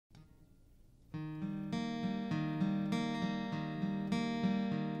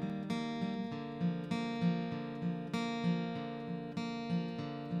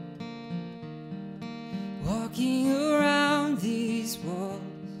walking around these walls.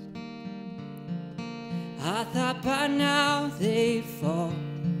 I thought by now they'd fall,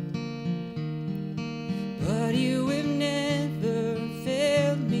 but you have never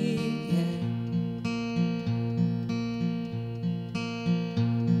failed me yet.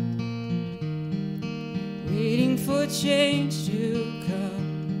 Waiting for change to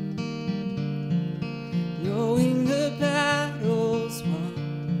come, knowing the battle's won.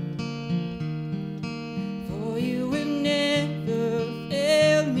 For you have never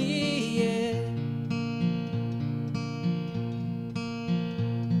failed me yet.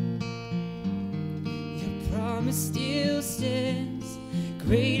 Your promise still stands.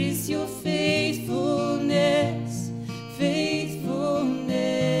 Great is your faithfulness,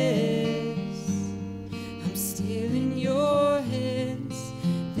 faithfulness. I'm still in your hands.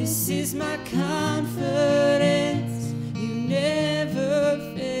 This is my confidence. You never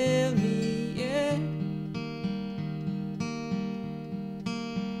fail me yet.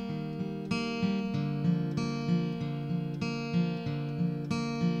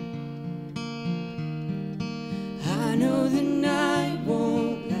 I know the night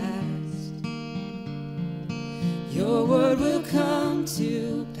won't last. Your word will come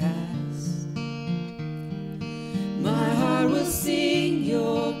to pass. My heart will sing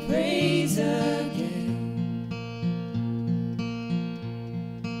your praise again.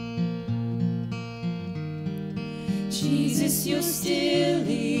 Jesus, you're still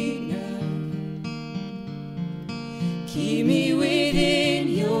enough. Keep me within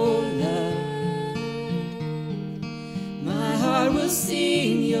your love. My heart will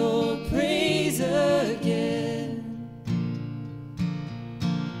sing your praise again.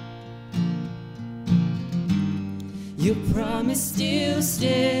 Your promise still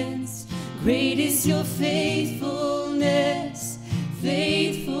stands. Great is your faithfulness,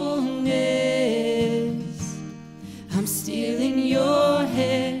 faithfulness. I'm still in your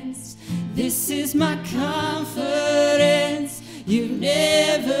hands. This is my confidence. You've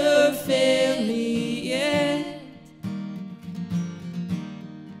never failed me yet.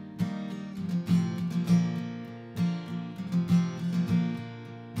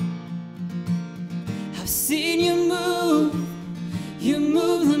 I've seen you move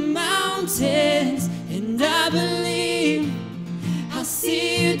the mountains, and I believe I'll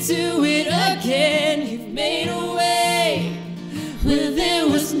see you do it again. You've made a way where there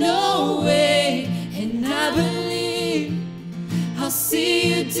was no way, and I believe I'll see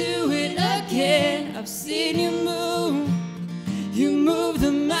you do it again. I've seen you move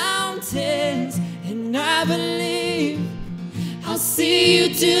the mountains, and I believe I'll see you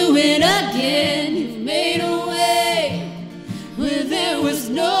do it again. You've made a way where there was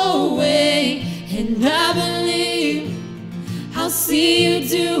no way, and I believe I'll see you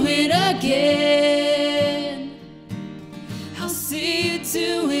do it again. I'll see you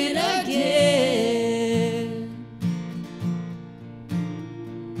do it again.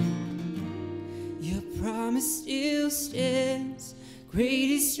 Your promise still stands. Great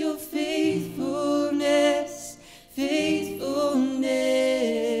is your faithfulness,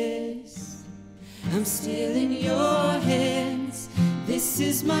 faithfulness. I'm still in your hands. This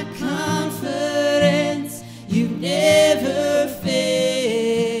is my confidence. You've never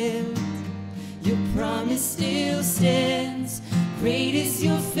failed. Your promise still stands. Great is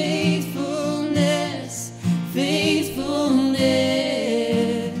your faithfulness.